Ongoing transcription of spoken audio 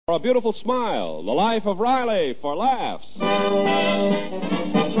For a Beautiful Smile, The Life of Riley for Laughs.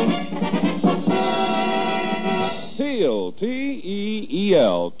 Teal,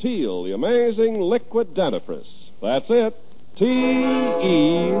 T-E-E-L, Teal, the amazing liquid dentifrice. That's it, T-E-E-L.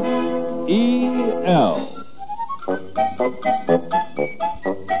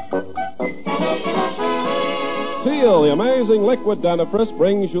 Teal, the amazing liquid dentifrice,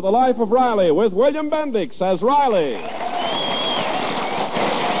 brings you The Life of Riley with William Bendix as Riley.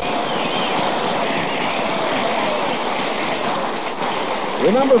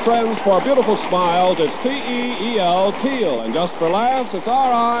 Remember, friends, for beautiful smiles, it's T-E-E-L, Teal. And just for laughs, it's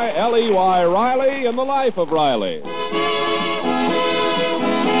R-I-L-E-Y, Riley in The Life of Riley.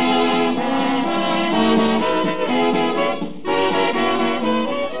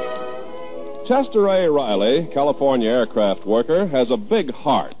 Chester A. Riley, California aircraft worker, has a big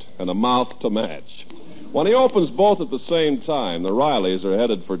heart and a mouth to match. When he opens both at the same time, the Rileys are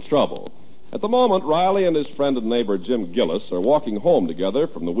headed for trouble. At the moment, Riley and his friend and neighbor Jim Gillis are walking home together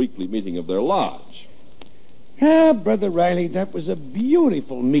from the weekly meeting of their lodge. Ah, Brother Riley, that was a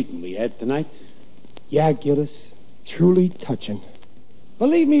beautiful meeting we had tonight. Yeah, Gillis, truly touching.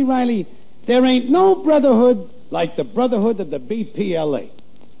 Believe me, Riley, there ain't no brotherhood like the brotherhood of the BPLA.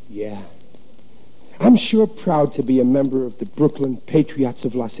 Yeah. I'm sure proud to be a member of the Brooklyn Patriots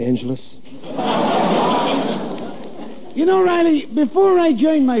of Los Angeles. You know, Riley, before I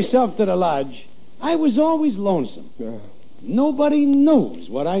joined myself to the lodge, I was always lonesome. Nobody knows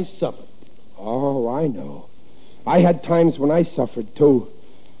what I suffered. Oh, I know. I had times when I suffered, too.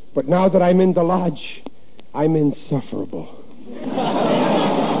 But now that I'm in the lodge, I'm insufferable.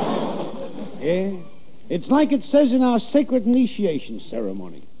 Yeah, it's like it says in our sacred initiation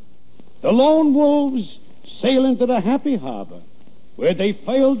ceremony. The lone wolves sail into the happy harbor, where they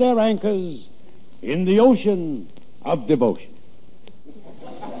failed their anchors in the ocean of devotion.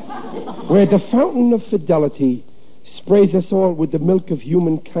 Where the fountain of fidelity sprays us all with the milk of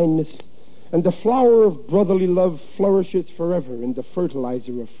human kindness, and the flower of brotherly love flourishes forever in the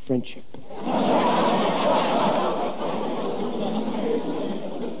fertilizer of friendship.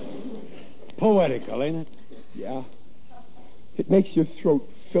 Poetical, ain't it? Yeah. It makes your throat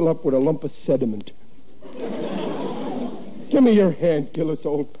fill up with a lump of sediment. Give me your hand, Gillis,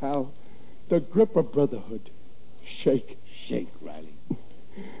 old pal. The grip of brotherhood. Shake. Shake, Riley.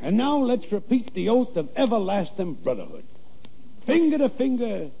 And now let's repeat the oath of everlasting brotherhood. Finger to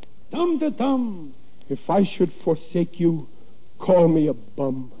finger, thumb to thumb. If I should forsake you, call me a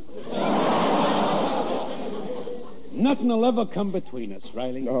bum. Nothing will ever come between us,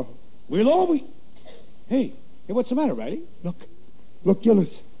 Riley. No. We'll always... Hey, what's the matter, Riley? Look, Gillis.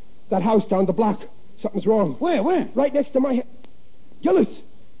 That house down the block. Something's wrong. Where? Right next to my head. Gillis,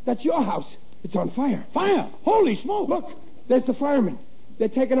 that's your house. It's on fire. Fire? Holy smoke. Look, there's the firemen. They're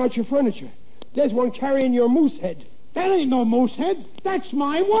taking out your furniture. There's one carrying your moose head. That ain't no moose head. That's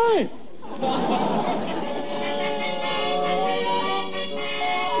my wife.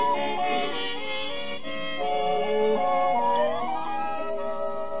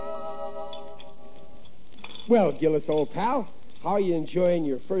 Well, Gillis, old pal, how are you enjoying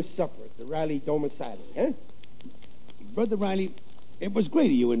your first supper at the Riley domicile, huh? Brother Riley, it was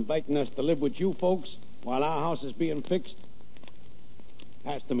great of you inviting us to live with you folks while our house is being fixed.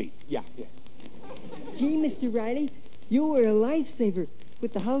 Pass the meat. Yeah. Gee, Mr. Riley, you were a lifesaver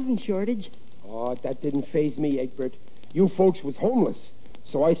with the housing shortage. Oh, that didn't faze me, Egbert. You folks was homeless,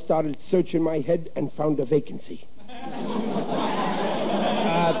 so I started searching my head and found a vacancy.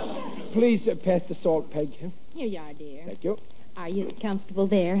 Please pass the salt, Peg. Here you are, dear. Thank you. Are you comfortable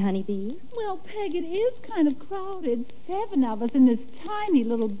there, honeybee? Well, Peg, it is kind of crowded. 7 of us in this tiny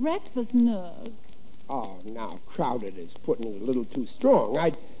little breakfast nook. Oh, now, crowded is putting it a little too strong.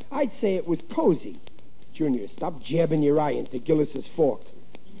 I'd say it was cozy. Junior, stop jabbing your eye into Gillis's fork.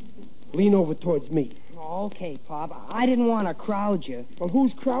 Lean over towards me. Okay, Pop. I didn't want to crowd you. Well,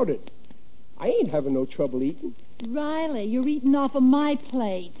 who's crowded? I ain't having no trouble eating. Riley, you're eating off of my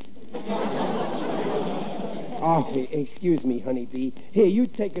plate. Oh, excuse me, honeybee. Here, you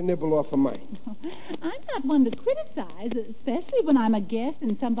take a nibble off of mine. I'm not one to criticize, especially when I'm a guest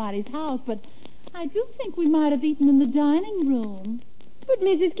in somebody's house, but I do think we might have eaten in the dining room. But,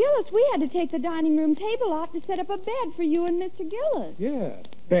 Mrs. Gillis, we had to take the dining room table out to set up a bed for you and Mr. Gillis. Yeah,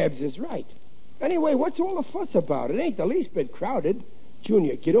 Babs is right. Anyway, what's all the fuss about? It ain't the least bit crowded.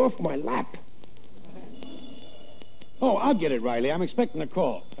 Junior, get off my lap. Oh, I'll get it, Riley. I'm expecting a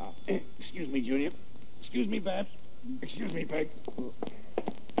call. Excuse me, Junior. Excuse me, Babs. Excuse me, Peg.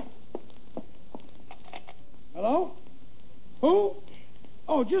 Hello? Who?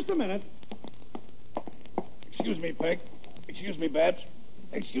 Oh, just a minute. Excuse me, Peg. Excuse me, Babs.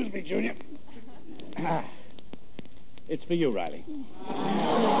 Excuse me, Junior. It's for you, Riley.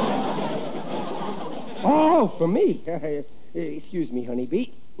 Oh, for me. Excuse me,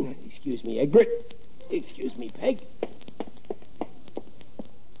 honeybee. Excuse me, Egbert. Excuse me, Peg.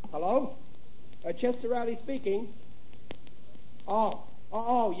 Hello? Chester Riley speaking. Oh,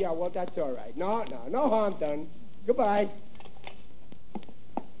 yeah, well, that's all right. No harm done. Goodbye.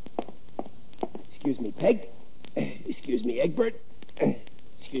 Excuse me, Peg. Excuse me, Egbert.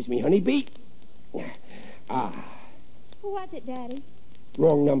 Excuse me, honeybee. Who was it, Daddy?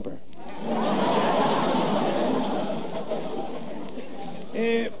 Wrong number.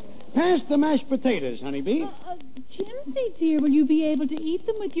 Pass the mashed potatoes, honeybee. Jimsy, dear, will you be able to eat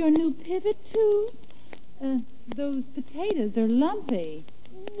them with your new pivot tooth? Those potatoes are lumpy.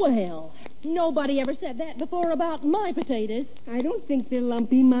 Well, nobody ever said that before about my potatoes. I don't think they're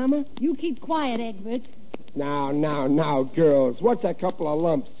lumpy, Mama. You keep quiet, Egbert. Now, girls, what's a couple of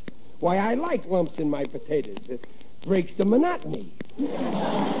lumps? Why, I like lumps in my potatoes. It breaks the monotony.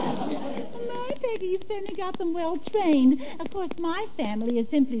 My Peggy, you've certainly got them well trained. Of course, my family is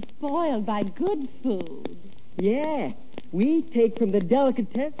simply spoiled by good food. Yeah, we take from the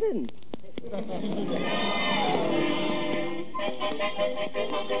delicatessen.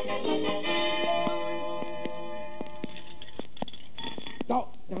 Now,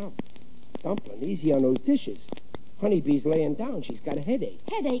 Dumpling, easy on those dishes. Honeybee's laying down. She's got a headache.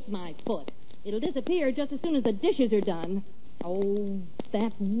 Headache my foot. It'll disappear just as soon as the dishes are done. Oh,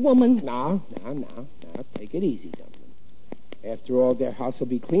 that woman. Now, take it easy, Dumpling. After all, their house will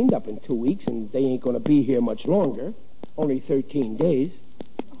be cleaned up in 2 weeks, and they ain't going to be here much longer. Only 13 days.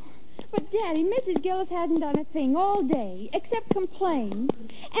 But, Daddy, Mrs. Gillis hasn't done a thing all day except complain.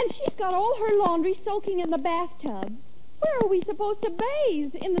 And she's got all her laundry soaking in the bathtub. Where are we supposed to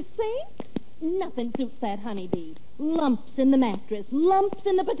bathe? In the sink? Nothing suits that honeybee. Lumps in the mattress, lumps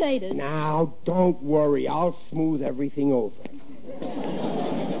in the potatoes. Now, don't worry. I'll smooth everything over.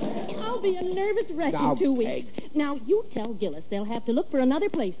 I'll be a nervous wreck in 2 weeks. Now, you tell Gillis they'll have to look for another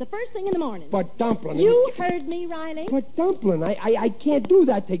place the first thing in the morning. But, Dumpling... You heard me, Riley. But, Dumpling, I can't do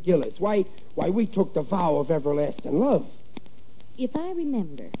that to Gillis. Why, we took the vow of everlasting love. If I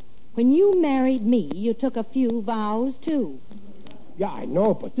remember, when you married me, you took a few vows, too. Yeah, I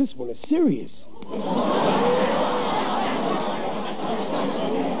know, but this one is serious.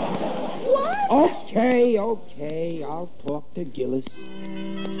 What? Okay. I'll talk to Gillis.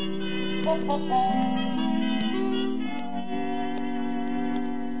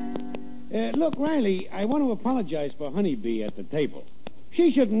 Look, Riley, I want to apologize for Honeybee at the table.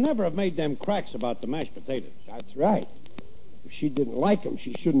 She should never have made them cracks about the mashed potatoes. That's right. If she didn't like them,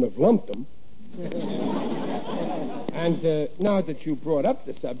 she shouldn't have lumped them. And now that you brought up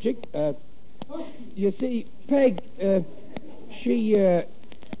the subject, you see, Peg,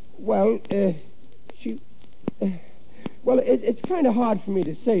 it's kind of hard for me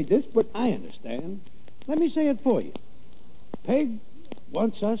to say this, but... I understand. Let me say it for you. Peg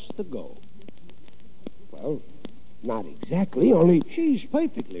wants us to go. Well, not exactly, only... She's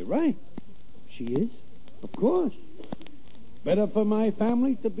perfectly right. She is? Of course. Better for my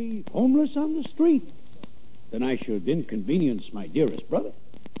family to be homeless on the street than I should inconvenience my dearest brother.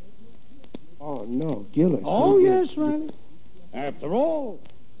 Oh, no, Gillis. Oh, yes, Riley. After all,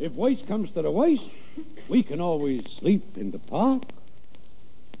 if waste comes to the waste, we can always sleep in the park.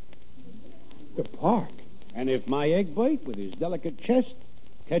 The park? And if my egg bite with his delicate chest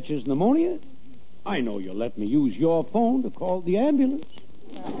catches pneumonia, I know you'll let me use your phone to call the ambulance.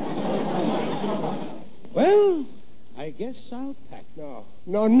 Well, I guess I'll pack. No.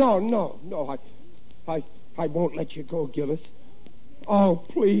 I won't let you go, Gillis. Oh,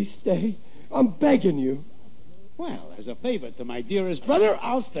 please stay. I'm begging you. Well, as a favor to my dearest brother,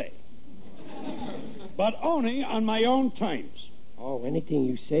 I'll stay. But only on my own terms. Oh, anything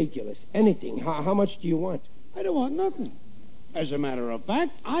you say, Gillis. Anything. How much do you want? I don't want nothing. As a matter of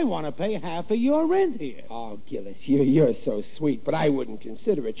fact, I want to pay half of your rent here. Oh, Gillis, you're so sweet, but I wouldn't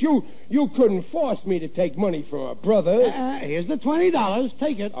consider it. You couldn't force me to take money from a brother. Here's the $20.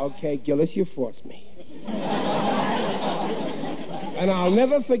 Take it. Okay, Gillis, you forced me. And I'll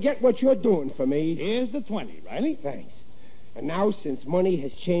never forget what you're doing for me. Here's the 20, Riley. Thanks. And now, since money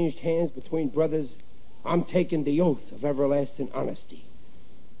has changed hands between brothers, I'm taking the oath of everlasting honesty.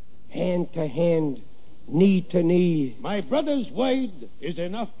 Hand to hand, knee to knee. My brother's word is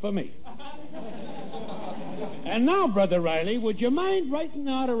enough for me. And now, Brother Riley, would you mind writing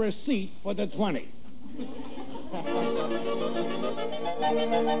out a receipt for the 20?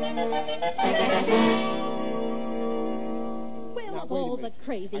 Well, wait a all the minute.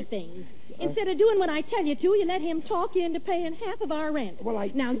 crazy things. Instead of doing what I tell you to, you let him talk you into paying half of our rent. Well,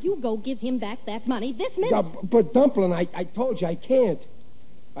 Now, you go give him back that money this minute. But Dumpling, I told you I can't.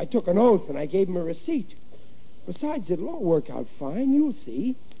 I took an oath and I gave him a receipt. Besides, it'll all work out fine. You'll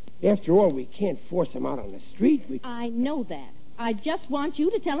see. After all, we can't force him out on the street. I know that. I just want you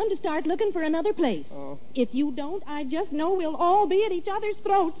to tell him to start looking for another place. Oh. If you don't, I just know we'll all be at each other's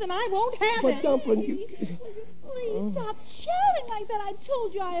throats, and I won't have But it. Dumpling, you... Please stop shouting like that. I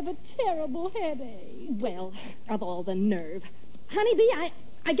told you I have a terrible headache. Well, of all the nerve. Honeybee,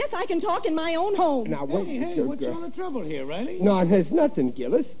 I guess I can talk in my own home. Now, wait, Hey, good what's girl. all the trouble here, Riley? No, there's nothing,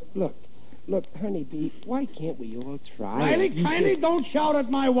 Gillis. Look, Honeybee, why can't we all try? Riley, kindly don't shout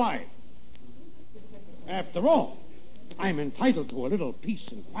at my wife. After all, I'm entitled to a little peace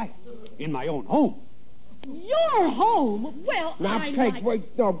and quiet in my own home. Your home? Well, Now, Peg, wait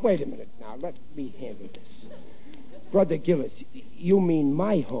a minute. Now, let me handle this. Brother Gillis, you mean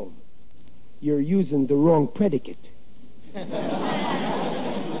my home. You're using the wrong predicate.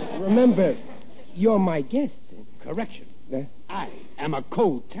 Remember, you're my guest. Correction. Huh? I am a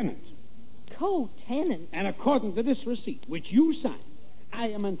co-tenant. Co-tenant? And according to this receipt, which you signed, I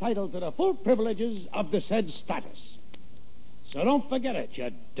am entitled to the full privileges of the said status. So don't forget it, you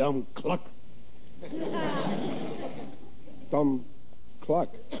dumb cluck. Dumb cluck.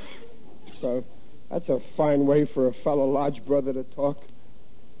 So that's a fine way for a fellow lodge brother to talk.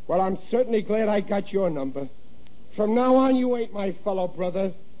 Well, I'm certainly glad I got your number. From now on, you ain't my fellow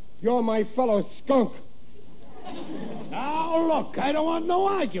brother. You're my fellow skunk. Now, look, I don't want no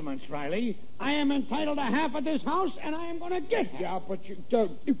arguments, Riley. I am entitled to half of this house, and I am going to get half. Yeah, but you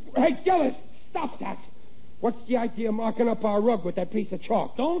don't... Hey, Gillis, stop that. What's the idea of marking up our rug with that piece of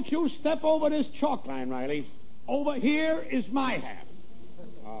chalk? Don't you step over this chalk line, Riley. Over here is my half.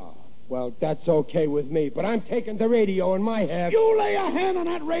 Oh, well, that's okay with me, but I'm taking the radio in my half. You lay a hand on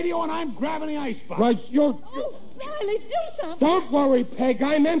that radio, and I'm grabbing the icebox. Right, you're... Oh, Riley, do something. Don't worry, Peg.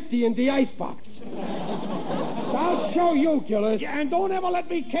 I'm emptying the icebox. I'll show you, Gillis. Yeah, and don't ever let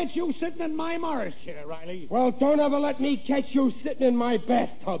me catch you sitting in my Morris chair, Riley. Well, don't ever let me catch you sitting in my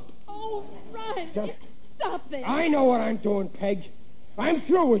bathtub. Oh, Riley, Just- stop it. I know what I'm doing, Peg. I'm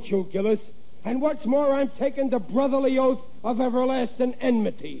through with you, Gillis. And what's more, I'm taking the brotherly oath of everlasting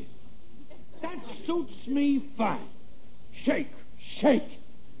enmity. That suits me fine. Shake. Shake.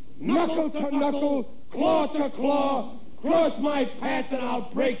 Knuckle to knuckle, claw to claw. Cross my path and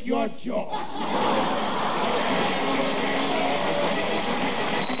I'll break your jaw.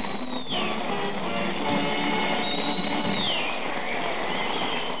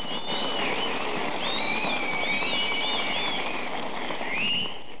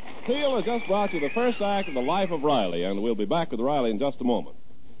 Teal has just brought you the first act of The Life of Riley, and we'll be back with Riley in just a moment.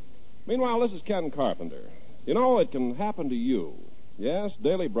 Meanwhile, this is Ken Carpenter. You know, it can happen to you. Yes,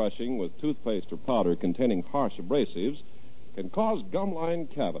 daily brushing with toothpaste or powder containing harsh abrasives can cause gum line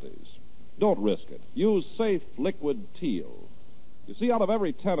cavities. Don't risk it. Use safe liquid Teal. You see, out of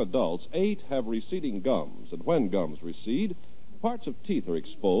every 10 adults, 8 have receding gums, and when gums recede, parts of teeth are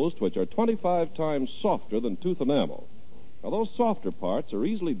exposed which are 25 times softer than tooth enamel. Now, those softer parts are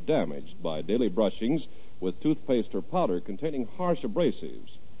easily damaged by daily brushings with toothpaste or powder containing harsh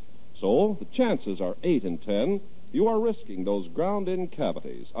abrasives. So, the chances are 8 in 10 you are risking those ground-in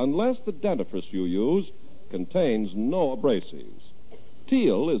cavities unless the dentifrice you use contains no abrasives.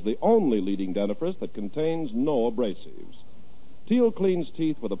 Teal is the only leading dentifrice that contains no abrasives. Teal cleans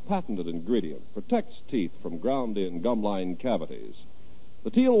teeth with a patented ingredient, protects teeth from ground-in gum line cavities. The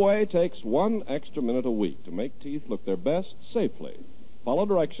Teal way takes 1 extra minute a week to make teeth look their best safely. Follow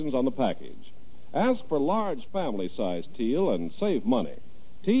directions on the package. Ask for large family-sized Teal and save money.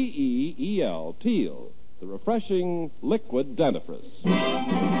 T-E-E-L, Teal, the refreshing liquid dentifrice.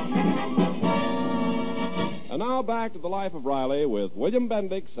 And now back to The Life of Riley with William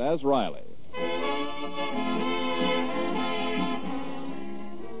Bendix as Riley.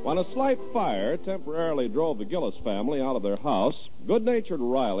 When a slight fire temporarily drove the Gillis family out of their house, good-natured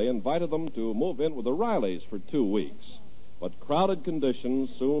Riley invited them to move in with the Rileys for 2 weeks. But crowded conditions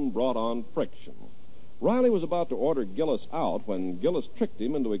soon brought on friction. Riley was about to order Gillis out when Gillis tricked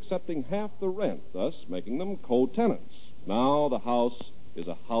him into accepting half the rent, thus making them co-tenants. Now the house is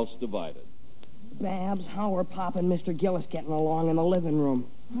a house divided. Babs, how are Pop and Mr. Gillis getting along in the living room?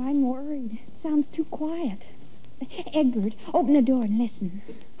 I'm worried. Sounds too quiet. Egbert, open the door and listen.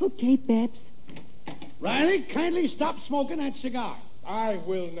 Okay, Babs. Riley, kindly stop smoking that cigar. I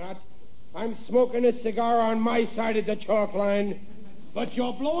will not. I'm smoking a cigar on my side of the chalk line. But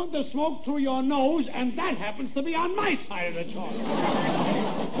you're blowing the smoke through your nose, and that happens to be on my side of the chalk.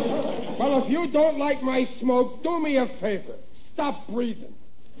 Well, if you don't like my smoke, do me a favor. Stop breathing.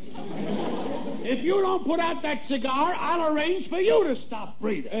 If you don't put out that cigar, I'll arrange for you to stop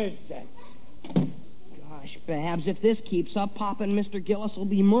breathing. Gosh, Babs, if this keeps up, Pop and Mr. Gillis will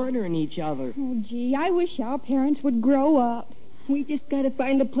be murdering each other. Oh, gee, I wish our parents would grow up. We just got to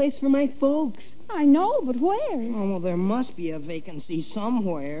find a place for my folks. I know, but where? Oh, well, there must be a vacancy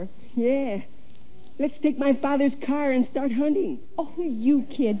somewhere. Yeah. Let's take my father's car and start hunting. Oh, you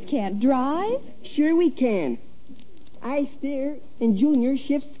kids can't drive. Sure we can. I steer, and Junior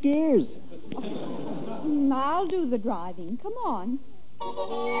shifts gears. I'll do the driving. Come on.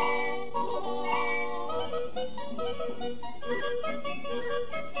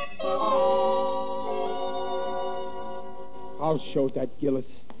 I'll show that Gillis.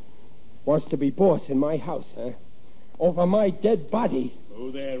 Wants to be boss in my house, huh? Over my dead body. Oh,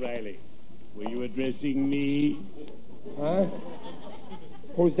 there, Riley. Were you addressing me? Huh?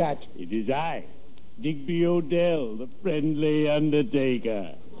 Who's that? It is I, Digby Odell, the friendly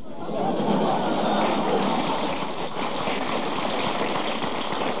undertaker.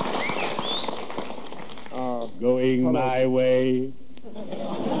 Going hello. my way.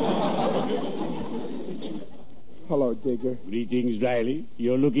 Hello, Digger. Greetings, Riley.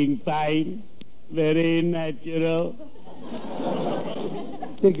 You're looking fine. Very natural.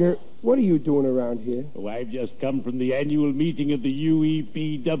 Digger, what are you doing around here? Oh, I've just come from the annual meeting of the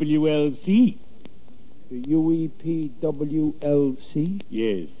UEPWLC. The UEPWLC?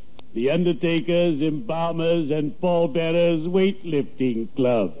 Yes. The Undertakers, Embalmers, and Pallbearers Weightlifting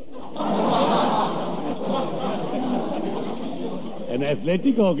Club. An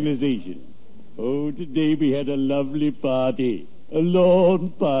athletic organization. Oh, today we had a lovely party. A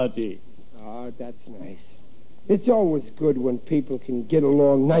lawn party. Oh, that's nice. It's always good when people can get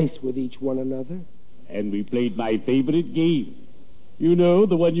along nice with each one another. And we played my favorite game. You know,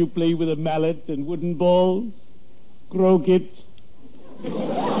 the one you play with a mallet and wooden balls? Croquet.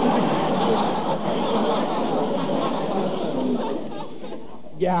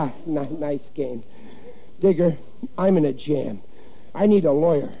 Yeah, nice game. Digger, I'm in a jam. I need a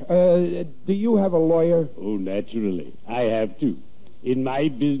lawyer. Do you have a lawyer? Oh, naturally. I have to. In my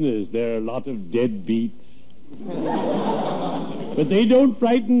business, there are a lot of deadbeats. But they don't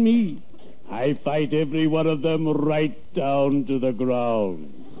frighten me. I fight every one of them right down to the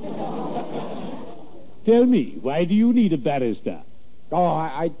ground. Tell me, why do you need a barrister? Oh,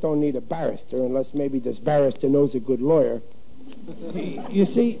 I don't need a barrister unless maybe this barrister knows a good lawyer. You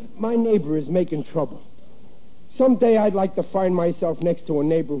see, my neighbor is making trouble. Someday I'd like to find myself next to a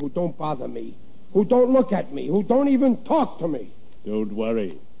neighbor who don't bother me, who don't look at me, who don't even talk to me. Don't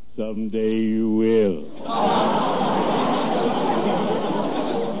worry. Someday you will.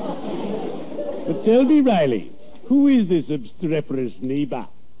 But tell me, Riley, who is this obstreperous neighbor?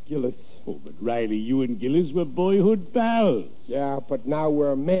 Gillis. Oh, but Riley, you and Gillis were boyhood pals. Yeah, but now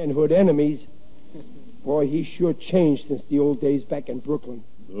we're manhood enemies. Boy, he sure changed since the old days back in Brooklyn.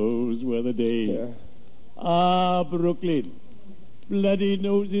 Those were the days. Yeah. Ah, Brooklyn. Bloody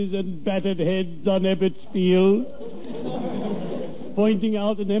noses and battered heads on Ebbets Field. Pointing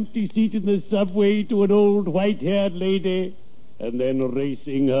out an empty seat in the subway to an old white-haired lady and then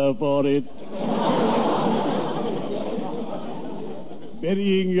racing her for it.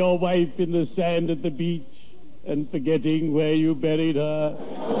 Burying your wife in the sand at the beach and forgetting where you buried her.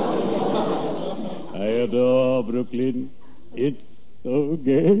 I adore Brooklyn. It's so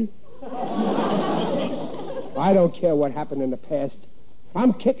gay. I don't care what happened in the past.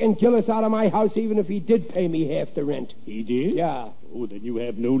 I'm kicking Gillis out of my house even if he did pay me half the rent. He did? Yeah. Oh, then you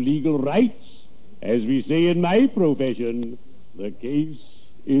have no legal rights. As we say in my profession, the case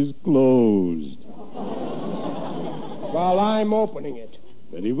is closed. Well, I'm opening it.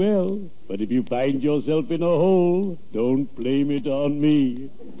 Very well. But if you find yourself in a hole, don't blame it on me.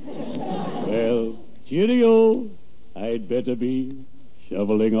 Well, cheerio. I'd better be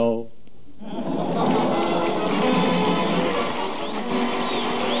shoveling off.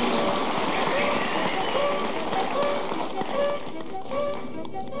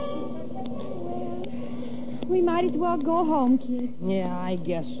 We might as well go home, kid. Yeah, I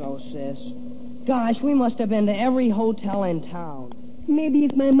guess so, sis. Gosh, we must have been to every hotel in town. Maybe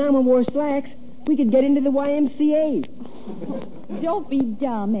if my mama wore slacks, we could get into the YMCA. Don't be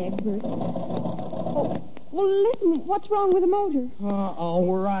dumb, Egbert. Oh, well, listen, what's wrong with the motor? Uh-oh,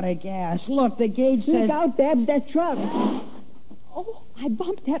 we're out of gas. Look, the gauge says... Look out, Babs, that truck. Oh, I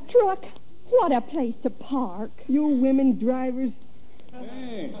bumped that truck. What a place to park. You women drivers.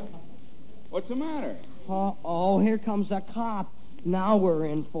 Hey, what's the matter? Uh-oh, here comes a cop. Now we're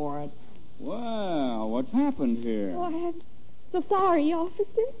in for it. Well, what's happened here? Oh, So sorry, officer.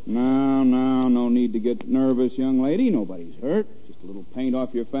 No need to get nervous, young lady. Nobody's hurt. Just a little paint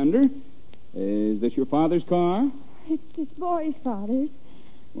off your fender. Is this your father's car? It's this boy's father's.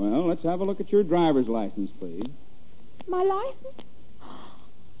 Well, let's have a look at your driver's license, please. My license?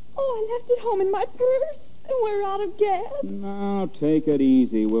 Oh, I left it home in my purse, and we're out of gas. Now, take it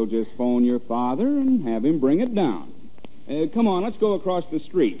easy. We'll just phone your father and have him bring it down. Come on, let's go across the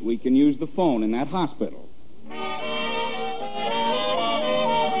street. We can use the phone in that hospital.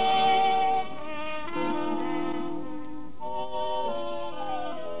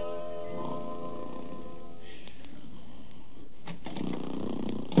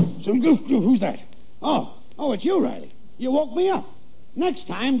 Who's that? Oh, it's you, Riley. You woke me up. Next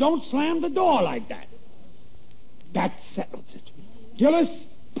time, don't slam the door like that. That settles it. Gillis,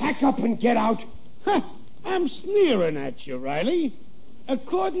 pack up and get out. Huh, I'm sneering at you, Riley.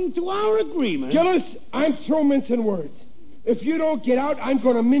 According to our agreement... Gillis, I'm through mincing words. If you don't get out, I'm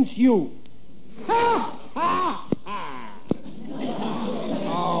going to mince you. Ha! Ha! Ha!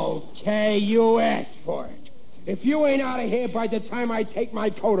 Okay, you asked for it. If you ain't out of here by the time I take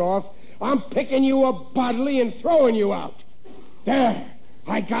my coat off, I'm picking you up bodily and throwing you out. There,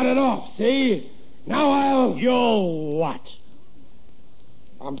 I got it off, see? Now I'll... You what?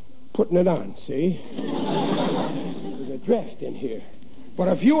 I'm putting it on, see? There's a draft in here. But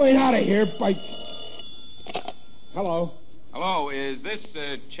if you ain't out of here by... Hello? Hello, is this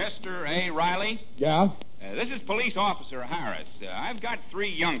Chester A. Riley? Yeah? This is Police Officer Harris. I've got 3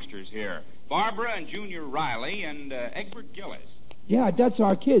 youngsters here. Barbara and Junior Riley and Egbert Gillis. Yeah, that's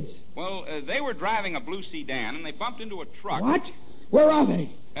our kids. Well, they were driving a blue sedan, and they bumped into a truck. What? Where are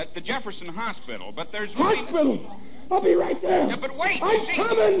they? At the Jefferson Hospital, but there's... Hospital? I'll be right there. Yeah, but wait. I'm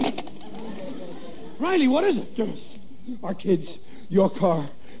coming. Riley, what is it? Gillis, our kids, your car,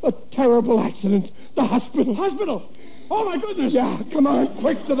 a terrible accident. The hospital. Hospital? Oh, my goodness. Yeah, come on,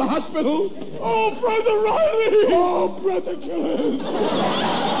 quick to the hospital. Oh, Brother Riley. Oh, Brother Gillis.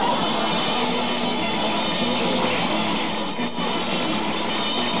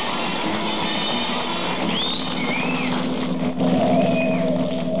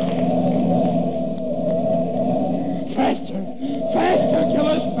 Faster,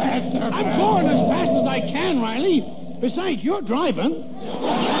 Gillis, faster. I'm going as fast as I can, Riley. Besides, you're driving.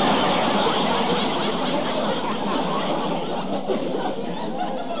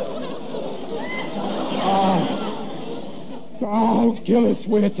 Oh, Gillis,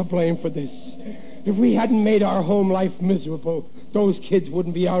 we're to blame for this. If we hadn't made our home life miserable, those kids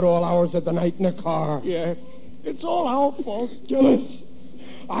wouldn't be out all hours of the night in a car. Yeah, it's all our fault. Gillis,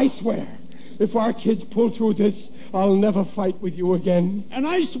 I swear, if our kids pull through this, I'll never fight with you again. And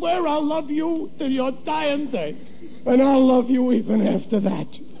I swear I'll love you till your dying day. And I'll love you even after that.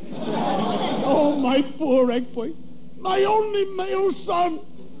 Oh, my poor Egbert. My only male son.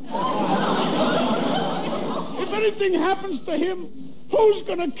 If anything happens to him, who's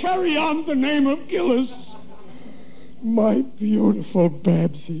going to carry on the name of Gillis? My beautiful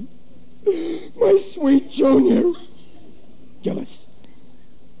Babsy. My sweet Junior.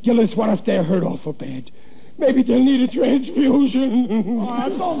 Gillis, what if they're hurt awful bad? Maybe they'll need a transfusion.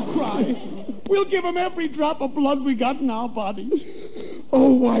 Don't cry. We'll give them every drop of blood we got in our bodies.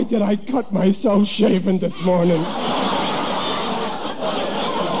 Oh, why did I cut myself shaving this morning?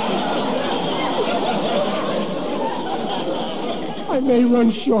 I may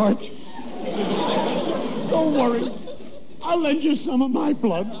run short. Don't worry. I'll lend you some of my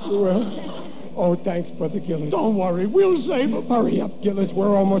blood. You will? Oh, thanks, Brother Gillis. Don't worry. We'll save him. Hurry up, Gillis.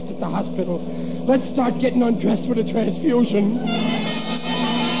 We're almost at the hospital. Let's start getting undressed for the transfusion.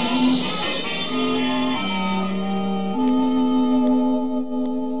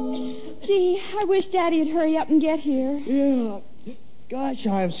 Gee, I wish Daddy'd hurry up and get here. Yeah. Gosh,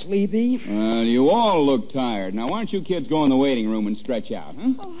 I'm sleepy. You all look tired. Now, why don't you kids go in the waiting room and stretch out,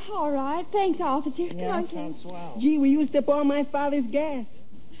 huh? Oh, all right. Thanks, officer. Come on, kid. Sounds swell. Gee, we used up all my father's gas.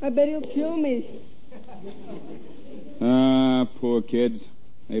 I bet he'll kill me. Poor kids.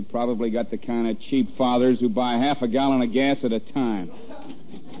 They've probably got the kind of cheap fathers who buy half a gallon of gas at a time.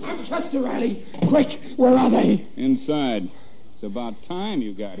 I'm Chester Riley. Quick, where are they? Inside. It's about time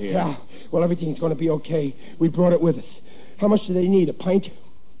you got here. Yeah, well, everything's going to be okay. We brought it with us. How much do they need, a pint?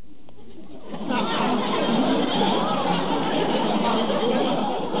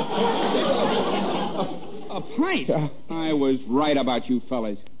 A pint? I was right about you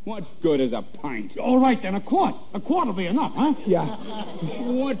fellas. What good is a pint? All right, then, a quart. A quart will be enough, huh? Yeah.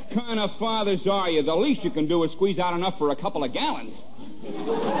 What kind of fathers are you? The least you can do is squeeze out enough for a couple of gallons.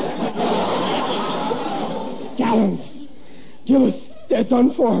 Gallons. Gillis, they're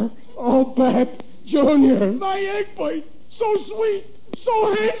done for. Oh, Bab, Junior. My Egbert. so sweet,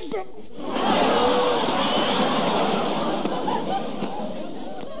 so handsome.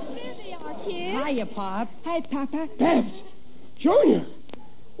 There they are, kids. Hiya, Pop. Hi, Papa. Babs, Junior,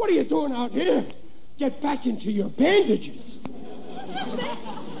 what are you doing out here? Get back into your bandages.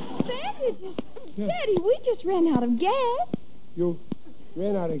 Bandages? Daddy, we just ran out of gas. You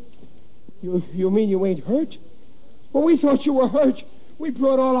ran out of... You mean you ain't hurt? Well, we thought you were hurt. We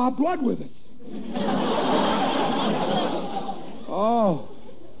brought all our blood with us.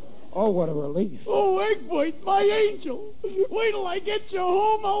 Oh, what a relief. Oh, Eggboy, my angel. Wait till I get you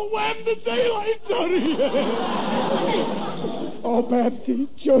home. I'll wham the daylights out of you. Oh, Babsy,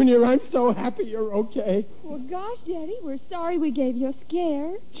 Junior, I'm so happy you're okay. Well, gosh, Daddy, we're sorry we gave you a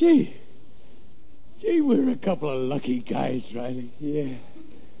scare. Gee, we're a couple of lucky guys, Riley.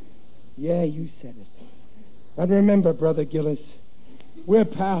 Yeah, you said it. And remember, Brother Gillis, we're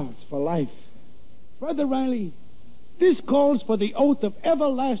pals for life. Brother Riley, this calls for the oath of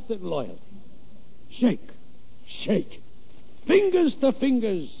everlasting loyalty. Shake, shake. Fingers to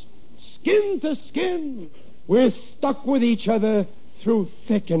fingers. Skin to skin. We're stuck with each other through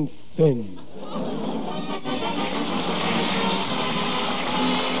thick and thin.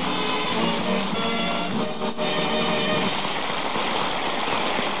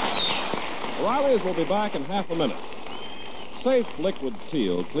 Riley's will be back in half a minute. Safe liquid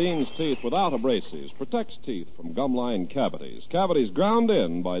Teal cleans teeth without abrasives, protects teeth from gum-line cavities. Cavities ground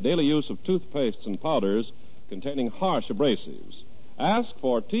in by daily use of toothpastes and powders containing harsh abrasives. Ask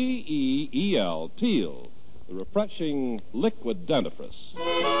for T-E-E-L, Teal, the refreshing liquid dentifrice.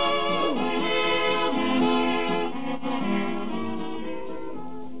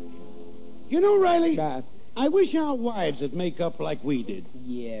 You know, Riley, I wish our wives would make up like we did.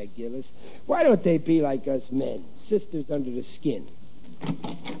 Yeah, Gillis. Why don't they be like us men, sisters under the skin? Oh,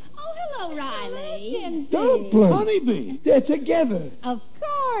 hello, Riley. Dumpling. Honeybee. They're together. Of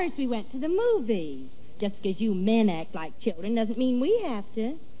course, we went to the movies. Just because you men act like children doesn't mean we have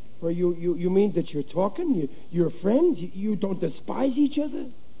to. Well, you mean that you're talking? You're friends? You don't despise each other?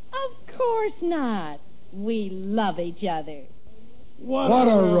 Of course not. We love each other. What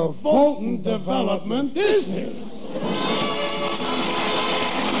a revolting development is this?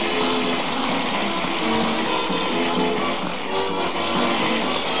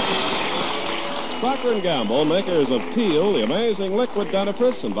 Procter & Gamble, makers of Teal, the amazing liquid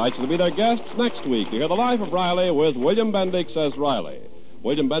dentifrice, invite you to be their guests next week to hear The Life of Riley with William Bendix as Riley.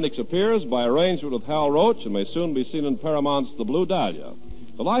 William Bendix appears by arrangement with Hal Roach and may soon be seen in Paramount's The Blue Dahlia.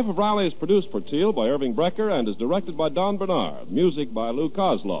 The Life of Riley is produced for Teal by Irving Brecker and is directed by Don Bernard. Music by Lou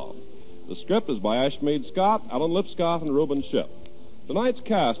Kozlov. The script is by Ashmead Scott, Alan Lipscott, and Reuben Ship. Tonight's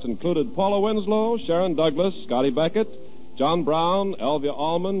cast included Paula Winslow, Sharon Douglas, Scotty Beckett, John Brown, Elvia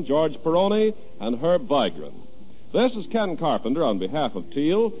Allman, George Peroni, and Herb Vigran. This is Ken Carpenter on behalf of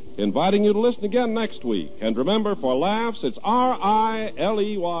Teal, inviting you to listen again next week. And remember, for laughs, it's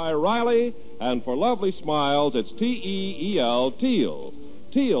R-I-L-E-Y, Riley, and for lovely smiles, it's T-E-E-L, Teal.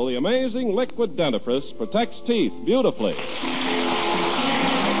 Teal, the amazing liquid dentifrice, protects teeth beautifully.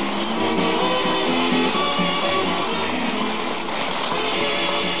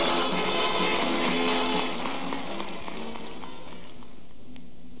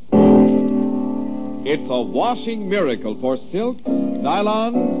 It's a washing miracle for silk,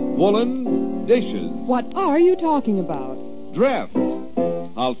 nylon, woolen, dishes. What are you talking about? Dreft.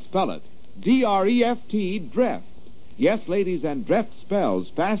 I'll spell it. D-R-E-F-T, Dreft. Yes, ladies, and Dreft spells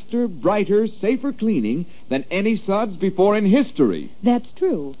faster, brighter, safer cleaning than any suds before in history. That's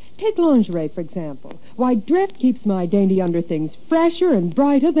true. Take lingerie, for example. Why, Dreft keeps my dainty underthings fresher and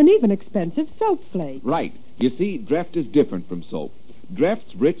brighter than even expensive soap flakes. Right. You see, Dreft is different from soap.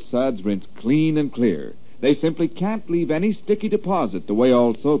 Dreft's rich suds rinse clean and clear. They simply can't leave any sticky deposit the way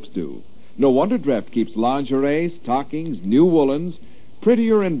all soaps do. No wonder Dreft keeps lingerie, stockings, new woolens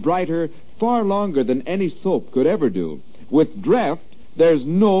prettier and brighter far longer than any soap could ever do. With Dreft, there's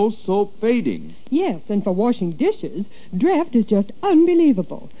no soap fading. Yes, and for washing dishes, Dreft is just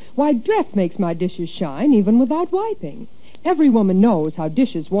unbelievable. Why, Dreft makes my dishes shine even without wiping. Every woman knows how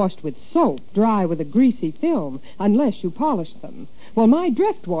dishes washed with soap dry with a greasy film unless you polish them. Well, my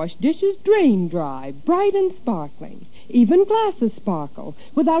Dreft wash dishes drain dry, bright and sparkling. Even glasses sparkle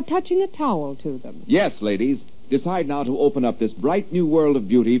without touching a towel to them. Yes, ladies. Decide now to open up this bright new world of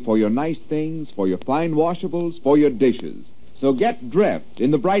beauty for your nice things, for your fine washables, for your dishes. So get Dreft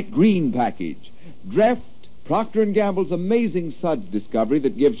in the bright green package. Dreft, Procter & Gamble's amazing suds discovery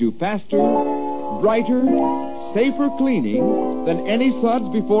that gives you faster, brighter, safer cleaning than any suds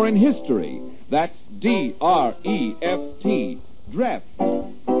before in history. That's D-R-E-F-T,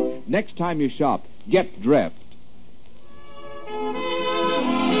 Dreft. Next time you shop, get Dreft.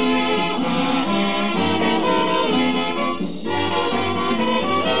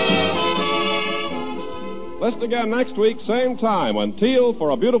 Listen again next week, same time, when Teal for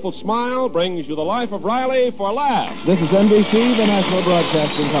a Beautiful Smile brings you the life of Riley for laughs. This is NBC, the National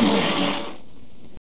Broadcasting Company.